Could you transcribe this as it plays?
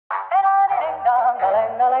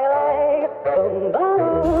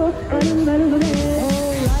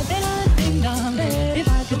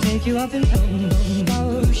You up in tell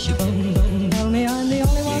me I'm the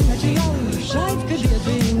only one that you know. Life could be a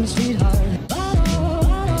dream, sweetheart.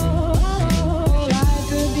 Life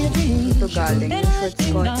could be a dream. Ito galing, yung shorts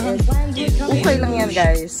ko is okay lang yan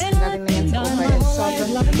guys. Galing na yan sa okay. And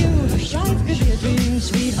sobrang life could be a dream,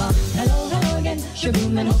 sweetheart. Hello, hello again.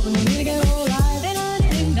 Shaboom and hoping we meet again. Oh, life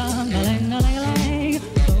ding dong, ding dong, ding dong.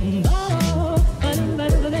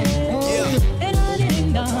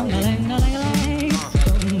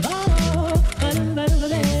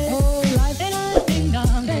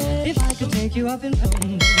 You up in tell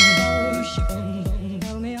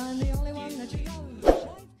me I'm the only one that you know.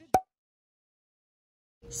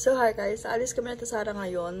 So hi guys, alis kami na Sara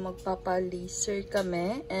ngayon, magpapa-laser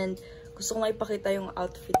kami and gusto ko na ipakita yung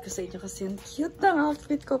outfit ko sa inyo kasi yung cute ng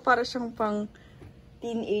outfit ko, para siyang pang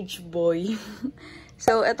teenage boy.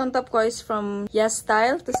 So etong top ko is from Yes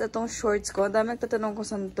Style, tapos etong shorts ko, dami nagtatanong kung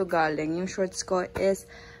saan ito galing. Yung shorts ko is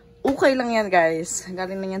okay lang yan guys,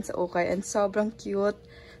 galing lang yan sa okay and sobrang cute.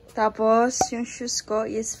 Tapos, yung shoes ko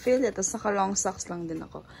is fitted. Tapos, naka-long socks lang din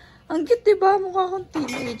ako. Ang cute, diba? Mukha akong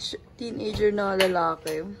teenager na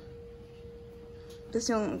lalaki.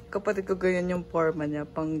 Tapos, yung kapatid ko ganyan yung forma niya,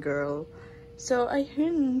 pang girl. So,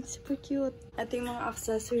 ayun. Super cute. Ito yung mga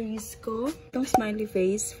accessories ko. Itong smiley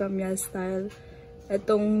face from Yes Style.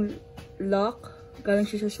 Itong lock. Galing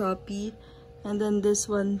siya sa Shopee. And then,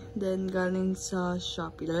 this one then galing sa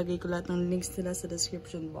Shopee. Lalagay ko lahat ng links nila sa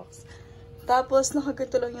description box. Tapos,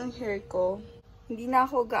 nakagito lang yung hair ko. Hindi na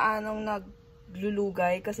ako gaanong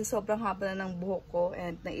naglulugay kasi sobrang haba na ng buhok ko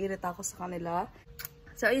and naiirita ako sa kanila.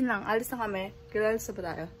 So, ayun lang. Alis na kami. Kilala sa ba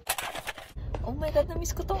tayo? Oh my god,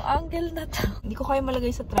 na-miss ko tong angle na to. Hindi ko kaya malagay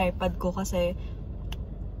sa tripod ko kasi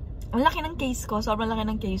ang laki ng case ko. Sobrang laki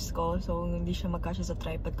ng case ko. So, hindi siya magkasya sa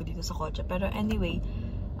tripod ko dito sa kotse. Pero anyway,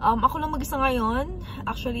 ako lang mag-isa ngayon.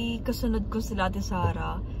 Actually, kasunod ko sila Ate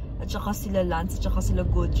Sara. At saka sila Lance, at saka sila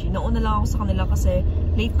Gucci. Nauna lang ako sa kanila kasi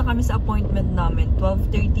late na kami sa appointment namin.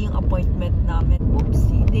 12:30 yung appointment namin.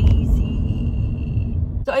 Oopsie daisy.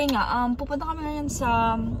 So, ayun nga. Pupunta kami ngayon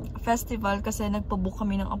sa festival kasi nagpabook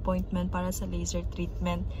kami ng appointment para sa laser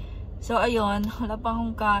treatment. So, ayun. Wala pa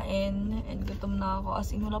akong kain. And gutom na ako.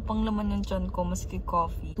 As in, wala pang laman yung tiyan ko. Maski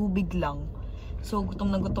coffee. Tubig lang. So,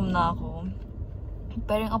 gutom na ako.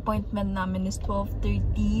 Pero yung appointment namin is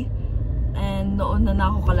 12:30. And noon na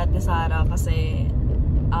ako kala Ate Sara kasi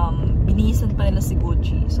binihisan pa nila si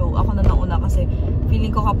Gucci. So ako na nauna kasi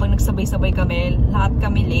feeling ko kapag nagsabay-sabay kami, lahat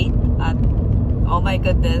kami late. At oh my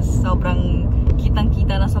goodness, sobrang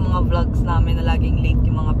kitang-kita na sa mga vlogs namin na laging late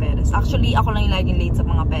yung mga Perez. Actually, ako lang yung laging late sa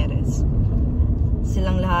mga Perez.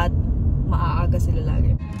 Silang lahat, maaaga sila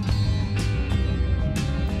lagi.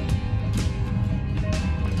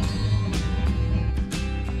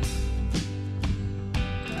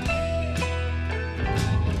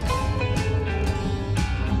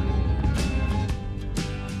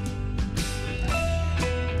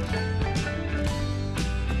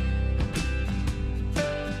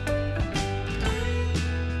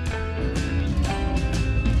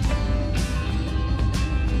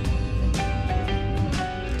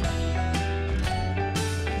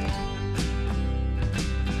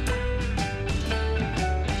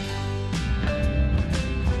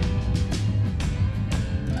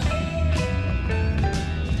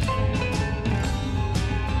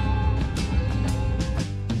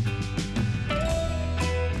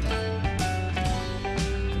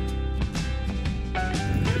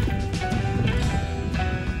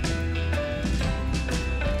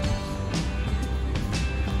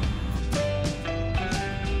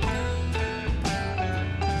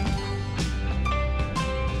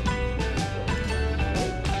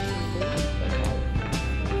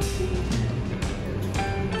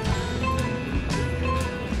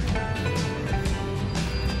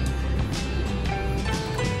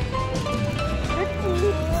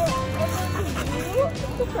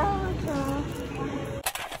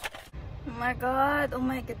 God, oh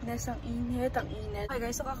my goodness, ang init, ang init. Okay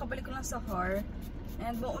guys, so kakabalik ko lang sa chAr.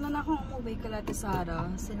 And mauna na akong umuwi kala Ate Sara.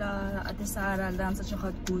 Sila Ate Sara, Lance at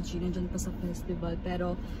saka Gucci, nandyan pa sa festival.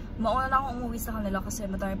 Pero mauna na akong umuwi sa kanila kasi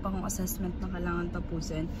madami pa akong assessment na kailangan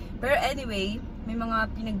tapusin. Pero anyway, may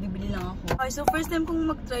mga pinagbibili lang ako. Okay, so first time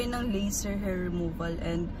kong mag-try ng laser hair removal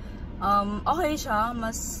and okay siya,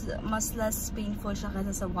 mas less painful siya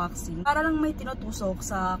kaysa sa waxing. Para lang may tinutusok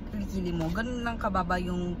sa kilikili mo. Ganun lang kababa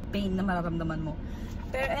yung pain na mararamdaman mo.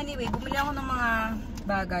 Pero anyway, bumili ako ng mga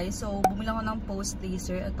bagay. So, bumili ako ng post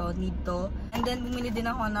laser. Ito, need to. And then, bumili din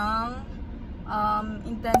ako ng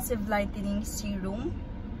intensive lightening serum.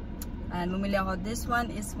 And bumili ako. This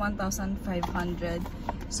one is 1,500.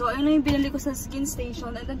 So, ayun na yung binili ko sa skin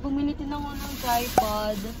station. And then, bumili din ako ng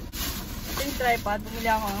tripod. Ito yung tripod.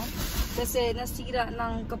 Bumili ako. Kasi, nasira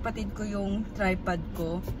ng kapatid ko yung tripod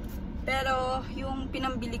ko. Pero, yung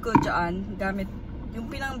pinambili ko dyan,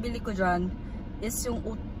 is yung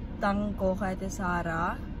utang ko kay Ate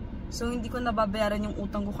Sara. So, hindi ko nababayaran yung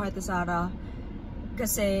utang ko kay Ate Sara.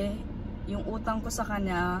 Kasi, yung utang ko sa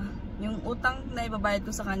kanya, yung utang na ibabayad ko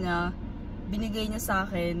sa kanya, binigay niya sa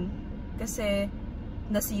akin kasi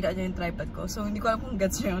nasira niya yung tripod ko. So, hindi ko alam kung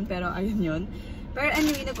gets yun, pero ayun yun. Pero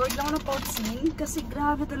anyway, nag-order lang ako ng poutine kasi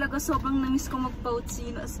grabe talaga, sobrang namiss ko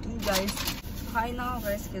mag-poutine. As in, guys, kain na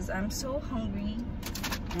ako guys because I'm so hungry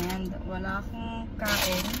and wala akong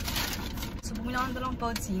kain. So, bumili ako ng dalawang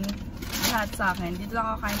poutine, lahat sa akin. Dito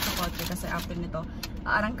lang ako kain sa kotse kasi after nito,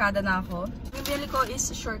 aarangkada na ako. Yung bili ko is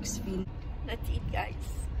shark's fin. Let's eat, guys.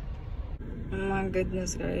 Oh my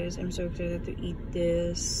goodness, guys. I'm so excited to eat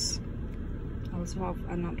this. I also have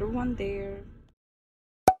another one there.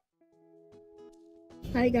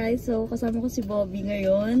 Hi, guys. So, kasama ko si Bobby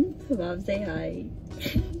ngayon. Bob, say hi.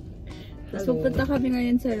 Tapos pupunta kami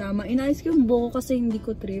ngayon sa Rama. Inayos ko yung buko kasi hindi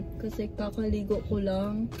ko trip. Kasi kakaligo ko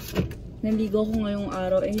lang. Naligo ko ngayong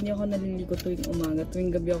araw. Eh, hindi ako naliligo tuwing umaga.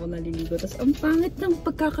 Tuwing gabi ako naliligo. Tapos, ang pangit ng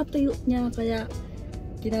pagkakatayo niya. Kaya,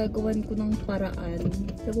 ginagawan ko ng paraan.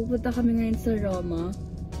 So, pupunta kami ngayon sa Roma.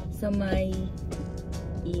 Sa may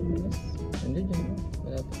Imus. Hindi dyan.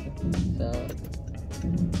 Malapit sa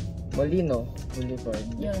Molino Boulevard.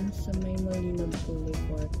 Yan, sa may Molino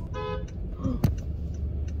Boulevard.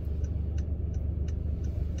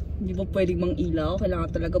 Hindi ba pwedeng mang ilaw? Kailangan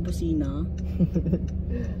talaga busina.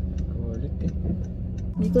 Kulit eh.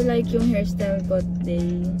 Hindi ko like yung hairstyle ko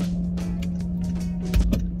today.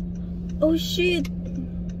 Oh shit!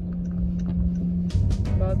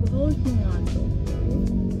 Bago, hold mo nga ito.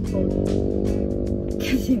 Hold.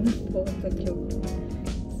 Kasi napotag yung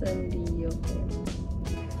sandiyo ko.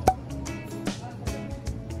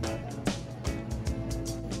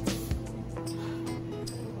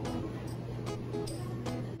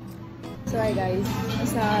 So hi guys,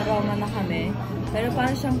 nasa Roma na kami. Pero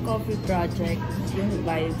parang siyang coffee project, yung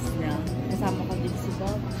vibes niya. Kasama ko din si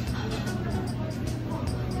Bob.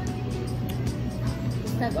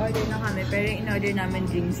 Nag-order na kami, pero in-order namin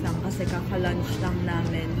drinks lang kasi kaka-lunch lang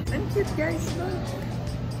namin. Ang cute guys, look!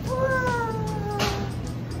 Wow!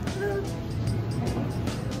 Look!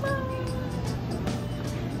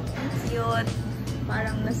 Ang cute!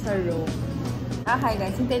 Parang nasa room. Hi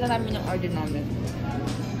guys, hintayin na namin yung order namin.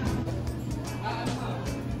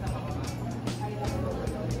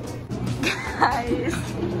 Guys!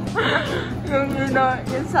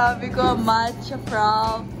 yung sabi ko, matcha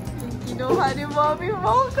from kinuha ni Mommy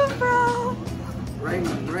Olga, bro! Rhyme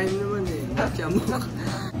naman eh. Matcha mo.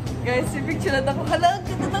 Guys, si picture natin ako. Hala, ang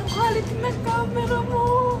ganda ng quality ng camera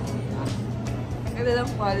mo! Ang ganda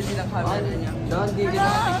ng quality ng camera niya. Doon, di ka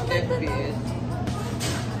na 60 FPS.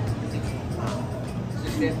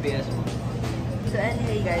 60 FPS mo. So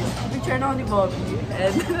anyway guys, picture na ako ni Bobby.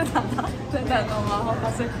 And natatawa ako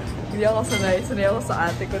kasi hindi ako sanay. Sanay ako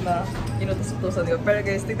sa ate ko na inutos-utosan ko. Pero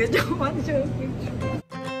guys, tignan niyo kung ano siya yung picture.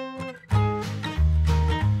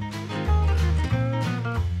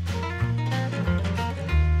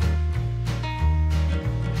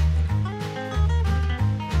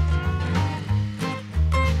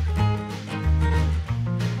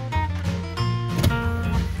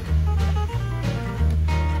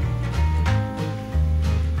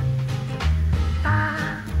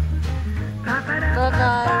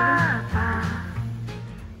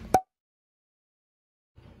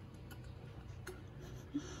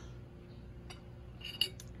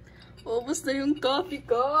 Ubus na yung coffee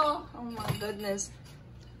ko. Oh my goodness.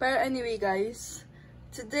 Pero anyway guys,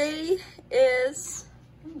 today is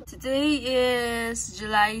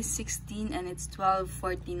July 16 and it's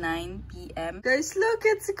 12:49 PM. Guys, look,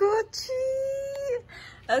 it's Gucci!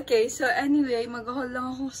 Okay, so anyway, mag-haul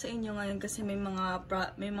lang ako sa inyo ngayon kasi may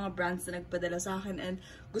mga brands na nagpadala sa akin and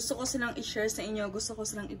gusto ko silang i-share sa inyo, gusto ko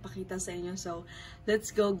silang ipakita sa inyo. So,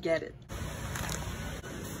 let's go get it.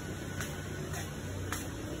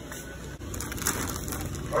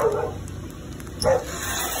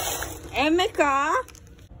 Emeka!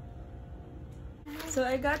 So,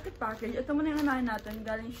 I got the package. Ito muna yung unahin natin.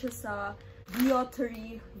 Galing siya sa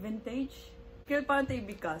Biotery Vintage. Kaya parang tayo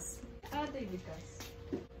bikas. Ano tayo bikas?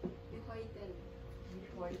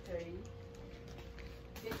 Biotery.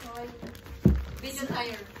 Video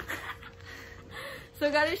tire. So,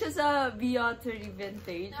 galing siya sa Biotery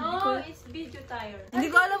Vintage. No, it's video tire.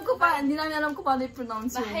 Hindi ko alam kung paano, hindi namin alam kung paano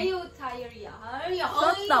i-pronounce yun. Bahayo tire ya.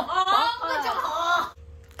 Shut the fuck up!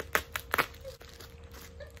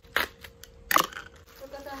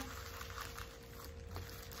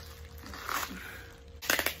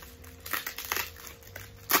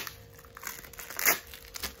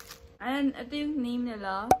 ito yung name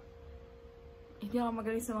nila. Hindi ako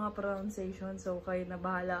magaling sa mga pronunciation, so kayo na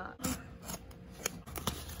bahala.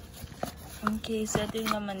 Okay, so ito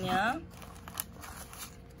yung naman niya.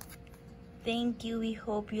 Thank you. We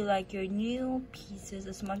hope you like your new pieces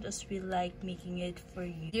as much as we like making it for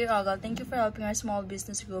you. Dear Olga, thank you for helping our small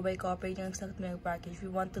business grow by cooperating and accepting our package. We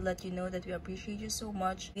want to let you know that we appreciate you so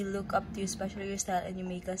much. We look up to you, especially your style, and you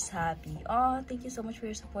make us happy. Oh, thank you so much for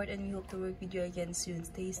your support, and we hope to work with you again soon.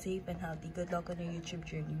 Stay safe and healthy. Good luck on your YouTube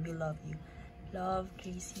journey. We love you. Love,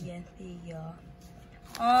 Gracie and Thea.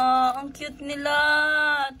 Oh, ang cute nila.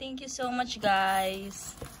 Thank you so much,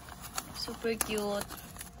 guys. Super cute.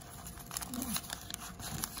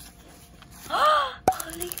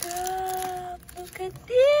 Holy crap! Look at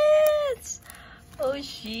this! Oh,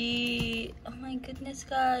 shit! Oh my goodness,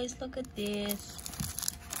 guys! Look at this!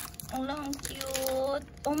 Oh, lang cute!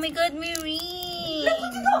 Oh my god, may ring!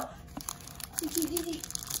 Oh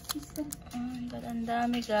my god, ang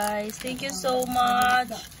dami, guys! Thank you so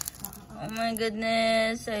much! Oh my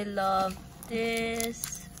goodness! I love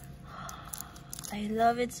this! I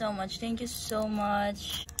love it so much. Thank you so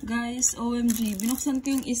much. Guys, OMG. Binuksan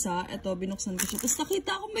ko yung isa. Ito, binuksan ko siya. Tapos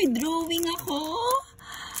nakita ko may drawing ako.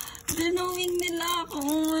 Drawing nila ako.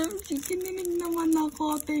 OMG. Kinilig naman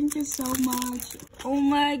ako. Thank you so much. Oh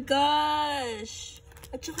my gosh.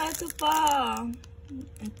 At saka ito pa.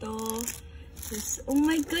 Ito. Oh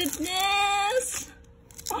my goodness.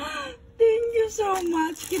 Thank you so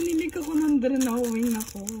much. Kinilig ako ng drawing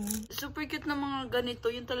ako. Super cute na mga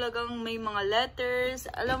ganito. Yung talagang may mga letters.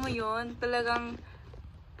 Alam mo yun? Talagang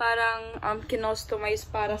parang kinostomize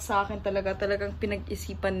para sa akin talaga. Talagang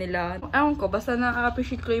pinag-isipan nila. Ewan ko, basta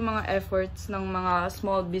na-appreciate ko yung mga efforts ng mga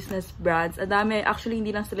small business brands. Ang dami. Actually, hindi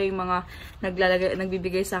lang sila yung mga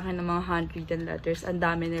nagbibigay sa akin ng mga handwritten letters. Ang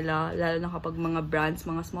dami nila. Lalo na kapag mga brands,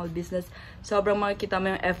 mga small business. Sobrang makikita mo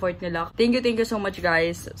yung effort nila. Thank you so much,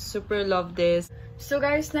 guys. Super love this. So,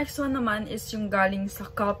 guys, next one naman is yung galing sa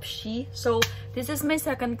cupshe. So, this is my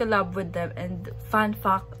second collab with them. And fun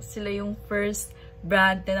fact, sila yung first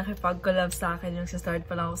brand na nakipag-collab sa akin yung sa-start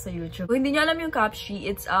pa lang ako sa YouTube. Kung hindi nyo alam yung cupshe,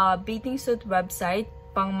 it's a bathing suit website.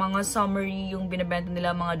 Pang mga summery yung binibenta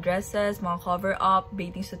nila, mga dresses, mga cover-up,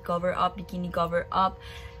 bathing suit cover-up, bikini cover-up,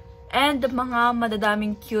 and mga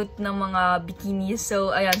madadaming cute na mga bikini.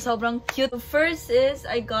 So, ayan, sobrang cute. First is,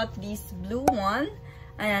 I got this blue one.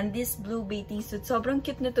 Ayan, this blue bathing suit. Sobrang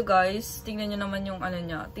cute nito, guys. Tingnan nyo naman yung ano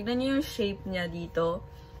niya. Tingnan nyo yung shape niya dito.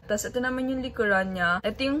 Tapos, ito naman yung likuran niya.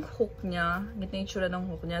 Ito yung hook niya. Ito yung tsura ng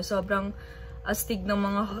hook niya. Sobrang astig ng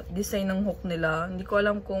mga design ng hook nila. Hindi ko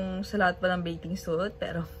alam kung sa lahat pa ng bathing suit,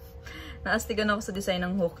 pero naastigan ako sa design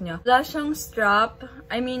ng hook niya. Wala siyang strap.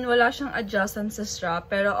 I mean, wala siyang adjustment sa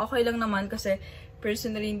strap. Pero okay lang naman kasi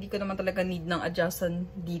personally, hindi ko naman talaga need ng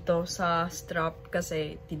adjustment dito sa strap.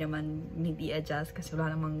 Kasi hindi adjust. Kasi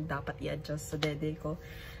wala namang dapat i-adjust sa dede ko.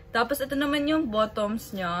 Tapos, ito naman yung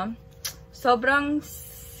bottoms niya. Sobrang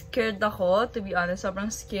scared ako, to be honest.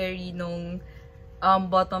 Sobrang scary nung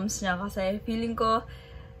bottoms niya. Kasi feeling ko,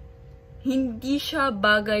 hindi siya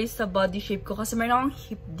bagay sa body shape ko. Kasi meron akong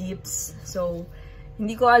hip dips. So,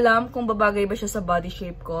 hindi ko alam kung babagay ba siya sa body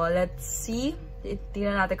shape ko. Let's see.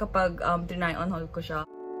 Tingnan natin kapag try on haul ko siya.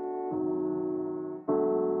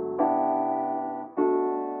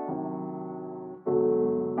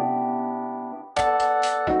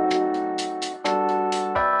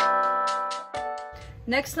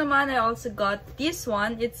 Next naman, I also got this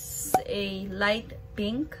one. It's a light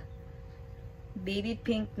pink. Baby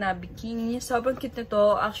pink na bikini. Sobrang cute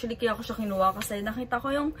nito. Actually, kaya ko siya kinuha kasi nakita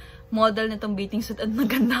ko yung model nitong bathing suit at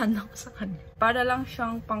nagandaan ako sa kanya. Para lang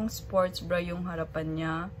siyang pang sports bra yung harapan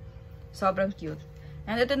niya. Sobrang cute.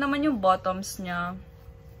 And ito naman yung bottoms niya.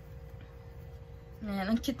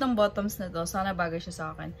 Ayan, ang cute ng bottoms na to. Sana bagay siya sa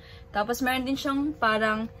akin. Tapos, meron din siyang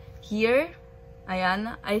parang here.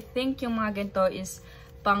 Ayan. I think yung mga ganito is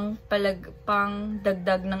pang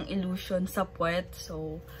dagdag ng illusion sa puwet.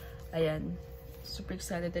 So, ayan. Super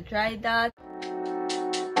excited to try that.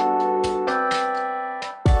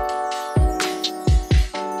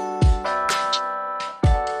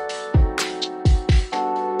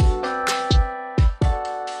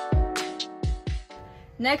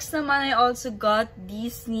 Next naman, I also got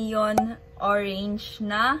this neon orange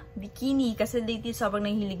na bikini. Kasi lately, sobrang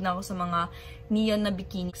nahihilig na ako sa mga neon na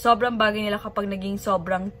bikini. Sobrang bagay nila kapag naging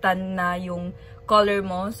sobrang tan na yung color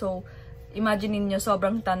mo. So, imagine niyo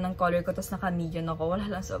sobrang tan ng color ko, tapos naka-neon ako. Wala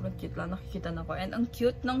lang, sobrang cute lang. Nakikita na ko. And ang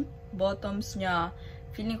cute ng bottoms niya.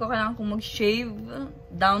 Feeling ko kailangan kong mag-shave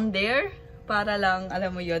down there. Para lang,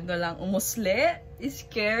 alam mo yun, walang umusli.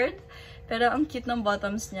 Scared. Pero ang cute ng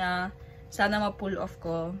bottoms niya. Sana ma-pull off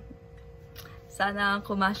ko. Sana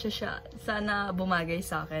kumasya siya. Sana bumagay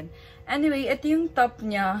sa akin. Anyway, ito yung top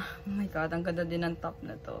niya. Oh my god, ang ganda din ng top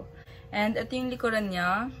na to. And ito yung likuran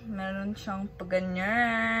niya. Meron siyang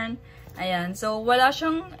paganyan. Ayan. So, wala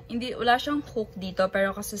siyang hook dito.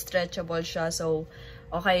 Pero kasi stretchable siya. So,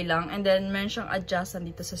 okay lang. And then, meron siyang adjustan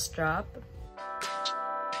dito sa strap.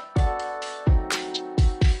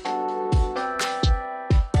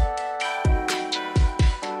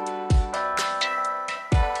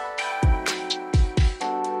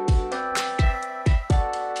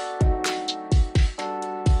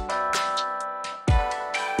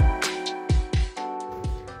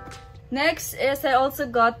 Next is, I also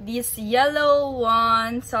got this yellow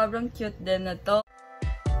one. Sobrang cute din na to.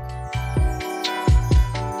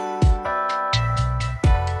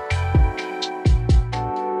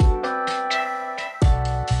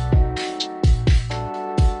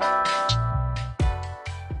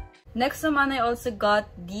 Next naman, I also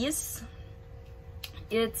got this.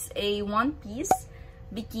 It's a one-piece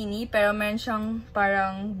bikini, pero meron siyang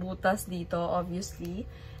parang butas dito, obviously.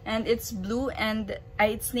 And it's blue and,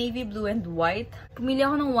 it's navy blue and white. Pumili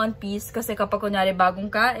ako ng one piece kasi kapag kunyari bagong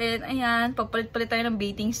kain, ayan, pagpalit-palit tayo ng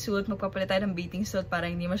bathing suit, magpapalit tayo ng bathing suit para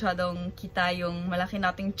hindi masyadong kita yung malaki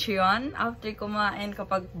nating tiyan after kumain.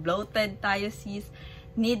 Kapag bloated tayo, sis,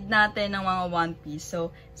 need natin ng mga one piece. So,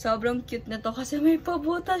 sobrang cute nito kasi may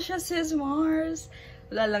pabutas siya, sis Mars.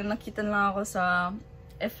 Wala lang, nakita lang ako sa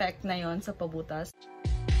effect na yon sa pabutas.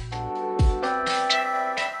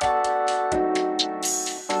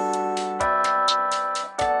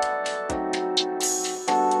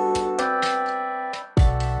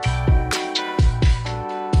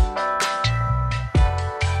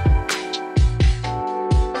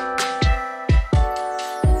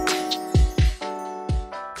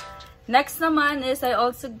 Next naman is, I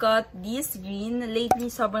also got this green.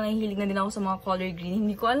 Lately, sobrang nahihilig na din ako sa mga color green.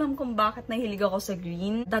 Hindi ko alam kung bakit nahihilig ako sa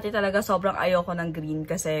green. Dati talaga sobrang ayoko ng green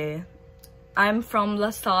kasi I'm from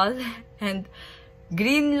Lasal and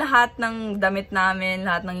green lahat ng damit namin,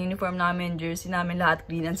 lahat ng uniform namin, jersey namin, lahat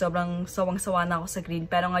green. And sobrang sawang-sawa na ako sa green.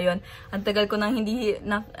 Pero ngayon, ang tagal ko nang hindi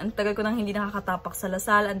nakakatapak sa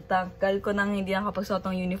Lasal, ang tagal ko nang hindi nakapagsuot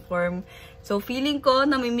ng uniform. So, feeling ko,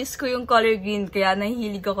 namimiss ko yung color green, kaya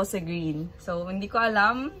nahihilig ako sa green. So, hindi ko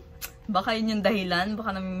alam, baka yun yung dahilan,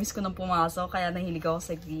 baka namimiss ko nang pumasok, kaya nahihilig ako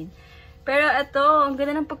sa green. Pero ito, ang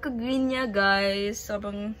ganda ng pagka-green niya, guys.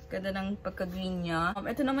 Sobrang ganda ng pagka-green niya.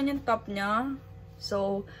 Ito naman yung top niya.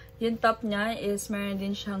 So, yung top niya is meron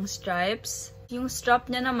din siyang stripes. Yung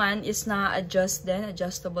strap niya naman is na-adjust din.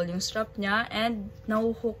 Adjustable yung strap niya. And,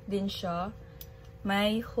 nahuhook din siya.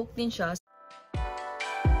 May hook din siya.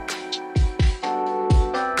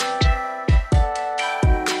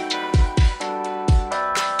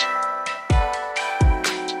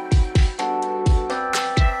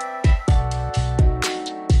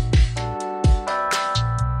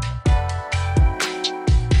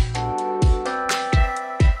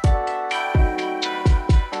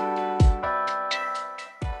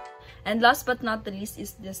 And last but not the least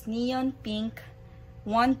is this neon pink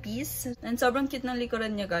one piece. And sobrang cute ng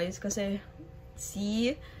likuran niya, guys. Kasi,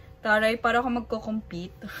 see? Taray, para ako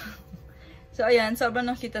magko-compete. So, ayan. Sobrang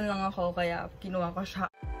nakitan lang ako. Kaya, kinuha ko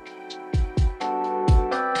siya.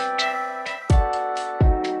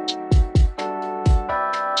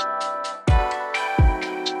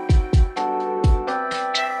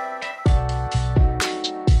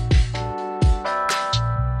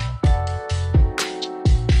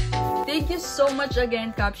 Thank you so much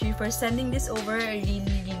again, chAr, for sending this over. I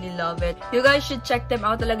really love it. You guys should check them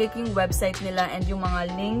out. Talagay ko yung website nila and yung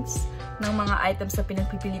mga links ng mga items na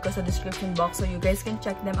pinagpipili ko sa description box. So you guys can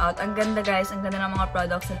check them out. Ang ganda, guys. Ang ganda ng mga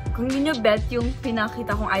products. Kung hindi nyo bet yung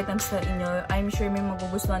pinakita kong items sa inyo, I'm sure may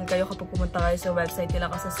magugustuhan kayo kapag pumunta kayo sa website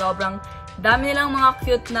nila kasi sobrang dami nilang mga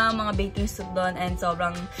cute na mga bathing suit doon and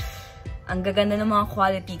sobrang ang gaganda ng mga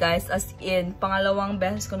quality, guys. As in, pangalawang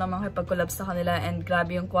beses ko na makipag-collab sa kanila and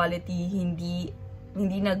grabe yung quality.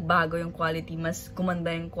 Hindi nagbago yung quality. Mas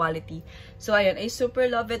gumanda yung quality. So, ayun. I super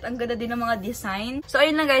love it. Ang ganda din ng mga design. So,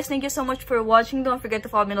 ayun lang, guys. Thank you so much for watching. Don't forget to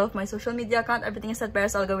follow me on all of my social media account. Everything is at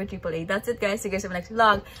perezangelaolga with AAA. That's it, guys. See you guys in the next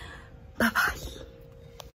vlog. Bye-bye!